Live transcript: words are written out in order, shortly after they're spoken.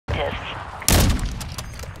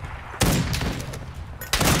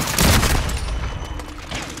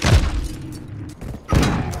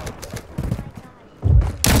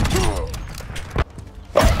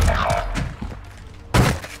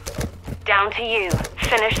down to you.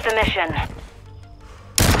 Finish the mission.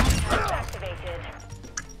 Activated.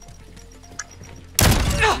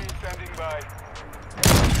 Standing by.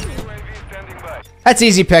 UAV standing by. That's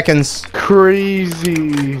easy pickings.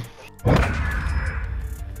 Crazy.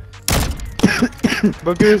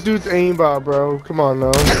 Look at this dude's aimbot, bro. Come on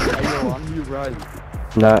now. Yo, I'm you right.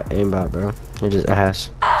 Not aimbot, bro. You're just ass.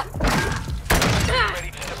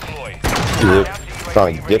 Ready to deploy. It's not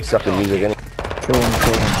like dick sucking music any. Kill him.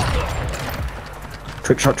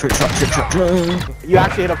 Trick shot, trick shot, trick shot. You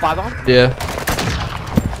actually hit a 5 on? Yeah.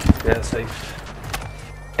 Yeah, safe.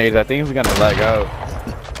 Hey, I think he's gonna lag out.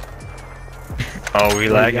 Oh, we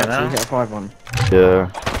lagging now? Hit a 5 on.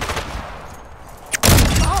 Yeah.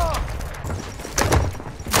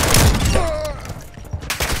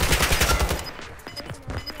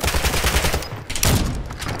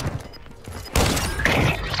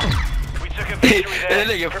 We took a victory there. That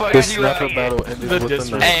nigga fuck This you sniper up. battle ended with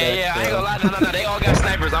the knife. Hey, yeah, I ain't gonna lie, no, they all got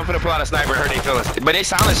snipers. I'm finna pull out a sniper and hurt their feelings. But they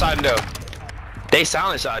silent shotting though. They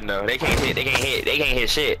silent shotting though. They can't hit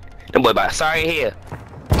shit. Them boy by sorry here.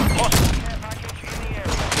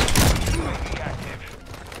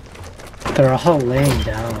 They're all laying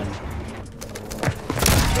down.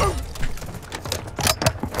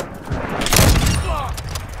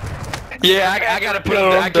 Yeah, I gotta put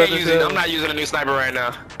on. I can't use it. I'm not using a new sniper right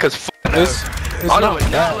now. Cause It's I not don't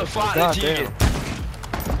bad. know what Goddamn.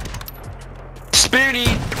 Spoony,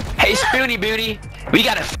 hey Spoony Booty, we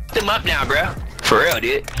gotta f them up now, bro. For real,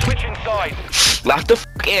 dude. Switching sides. Lock the f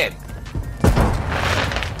in.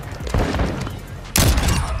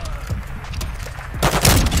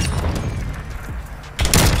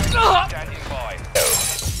 Standing by.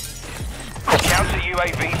 Counter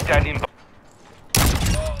UAV standing by.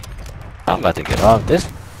 I'm about to get off this.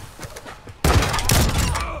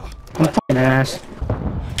 I'm fucking ass.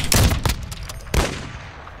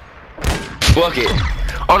 Fuck it.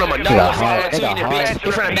 Oh no, my They dog got was hard- falling they to got you, hard bitch.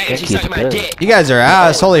 In front of that, and she He's sucking my good. dick. You guys are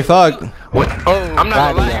ass. Holy fuck. What? I'm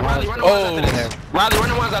not gonna lie. Riley, Riley, run the ones after this. Riley, run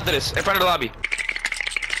the ones after this. In front of the lobby.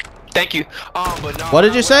 Thank you. But no, What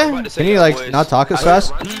did you I say? was about to Can you like was- not talk as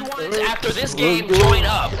fast? Run the ones after this game, join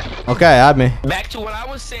up. Okay, add me. Back to what I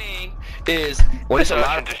was saying is when it's a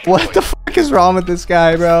lot of What the fuck is wrong with this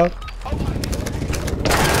guy, bro?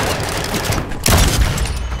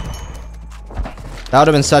 That would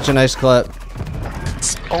have been such a nice clip.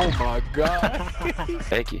 Oh my god.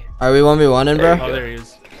 Thank you. Are we 1v1ing, There you bro? go. There he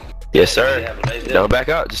is. Yes, sir. Don't back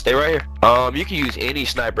up. Just stay right here. You can use any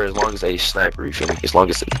sniper as long as a sniper. You feel me? As long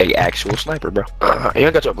as it's a actual sniper, bro. You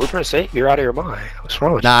ain't got your blueprint set. You're out of your mind. What's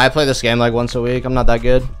wrong with Nah, I play this game like once a week. I'm not that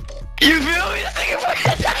good. you? You feel me? I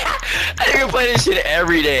think I play this shit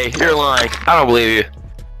every day. You're lying. I don't believe you.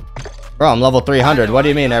 Bro, I'm level 300. What do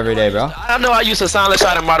you mean every day, bro? I know I used a silent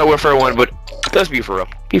shot in Modern Warfare 1, but let's be for real.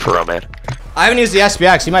 Be for real, man. I haven't used the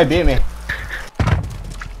SPX. You might beat me.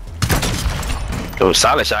 Oh,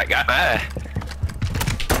 silent shot got my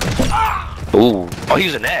eye. Ooh. Oh, he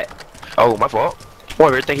using that. Oh, my fault.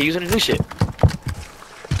 Boy, I think he using the new shit.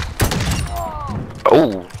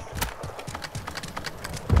 Oh.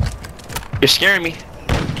 You're scaring me.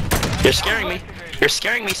 You're scaring me. You're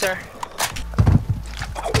scaring me, sir.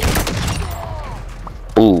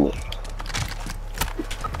 Ooh.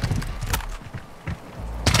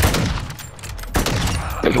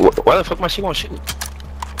 Why the fuck my shit won't shoot?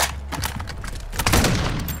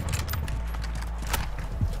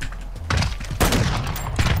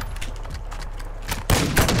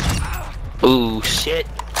 Ooh, shit.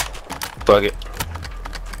 Fuck it.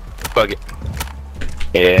 Fuck it.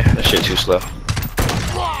 Yeah, that shit too slow.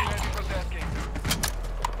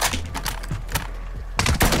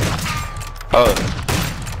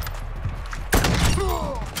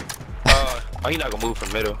 Oh, he not gonna move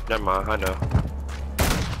from middle. Never mind, I know.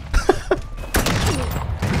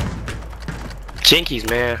 Jinkies,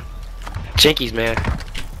 man. Jinkies, man.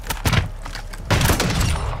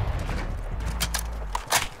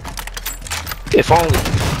 If only.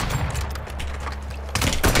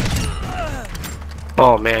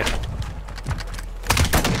 Oh man.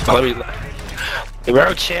 Oh, let me. Hey,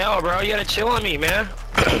 bro, chill, bro. You gotta chill on me, man.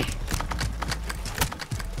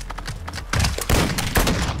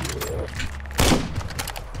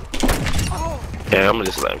 Yeah, I'm gonna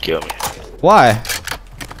just let him kill me. Why?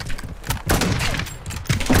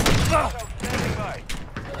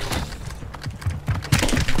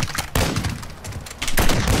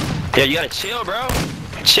 Yeah, you gotta chill, bro.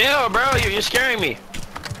 Chill, bro. You're scaring me.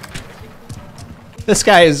 This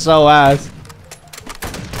guy is so ass.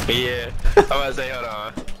 Yeah. I was gonna say, hold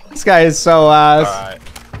on. This guy is so ass. Alright.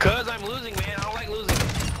 Cause I'm losing, man. I don't like losing.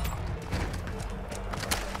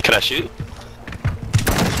 Can I shoot?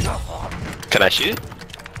 Can I shoot?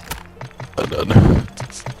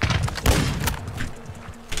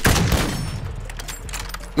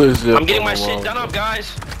 I'm getting my shit done up,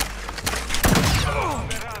 guys.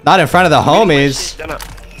 Not in front of the homies.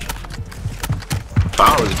 I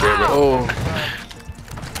don't really care, bro. Oh,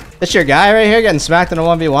 This your guy right here getting smacked in a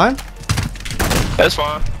 1v1? That's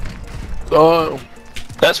fine. oh,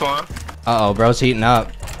 That's fine. Uh-oh, bro's heating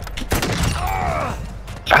up.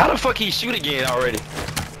 How the fuck he shoot again already?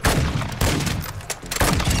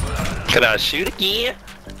 Can I shoot again?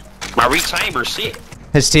 My rechamber shit.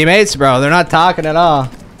 His teammates, bro, they're not talking at all.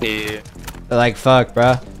 Yeah. They're like, fuck,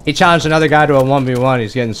 bro. He challenged another guy to a 1v1.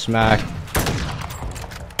 He's getting smacked.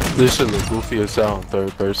 this shit look goofy as hell in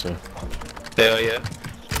third person. Hell yeah.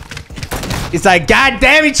 He's like, God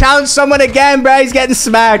damn, he challenged someone again, bro. He's getting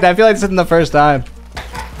smacked. I feel like this isn't the first time.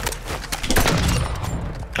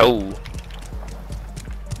 Oh.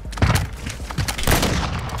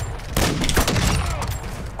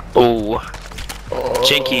 Oh.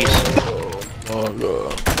 Jinkies. Oh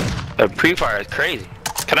god. The pre-fire is crazy.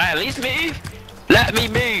 Can I at least move? Let me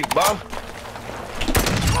move, bro.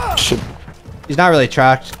 He's not really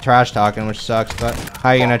trash talking, which sucks, but how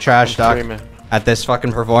are you gonna trash talk Screaming. at this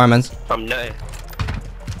fucking performance? I'm nutting.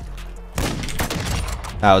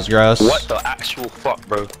 That was gross. What the actual fuck,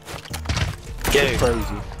 bro? Dude,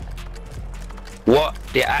 Crazy. what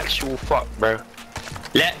the actual fuck, bro?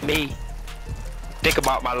 Let me think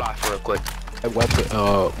about my life real quick. That weapon,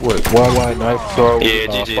 what? YY knife throw, Yeah,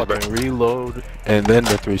 GG, bro. fucking reload, and then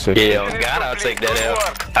the 360. Yeah, oh God, I'll take that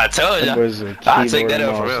out. I told That ya. was a I'll take keyboard that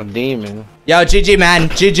out for mouse real. demon. Yo, GG, man.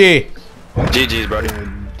 GG. GG's,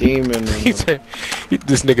 brother. Demon. He said,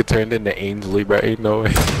 this nigga turned into Ainsley, bro. Ain't no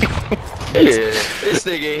way. Yeah, this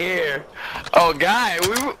nigga here. Oh, guy,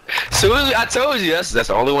 I told you that's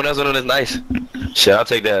the only one that's on this nice. Shit, I'll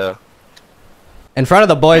take that out. In front of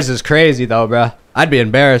the boys is crazy, though, bro. I'd be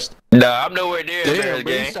embarrassed. Nah, I'm nowhere near Damn, embarrassed,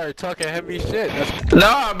 bro, you gang. started talking heavy shit. That's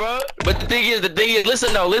Nah, bro. But the thing is,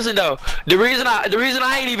 listen though. The reason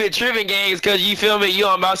I ain't even tripping, gang, is cause you feel me. You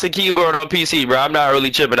on mouse and keyboard on PC, bro. I'm not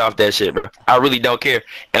really tripping off that shit, bro. I really don't care.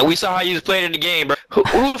 And we saw how you was playing in the game, bro.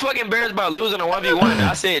 Who fucking embarrassed about losing a 1v1?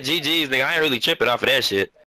 I said GG's, nigga. I ain't really tripping off of that shit.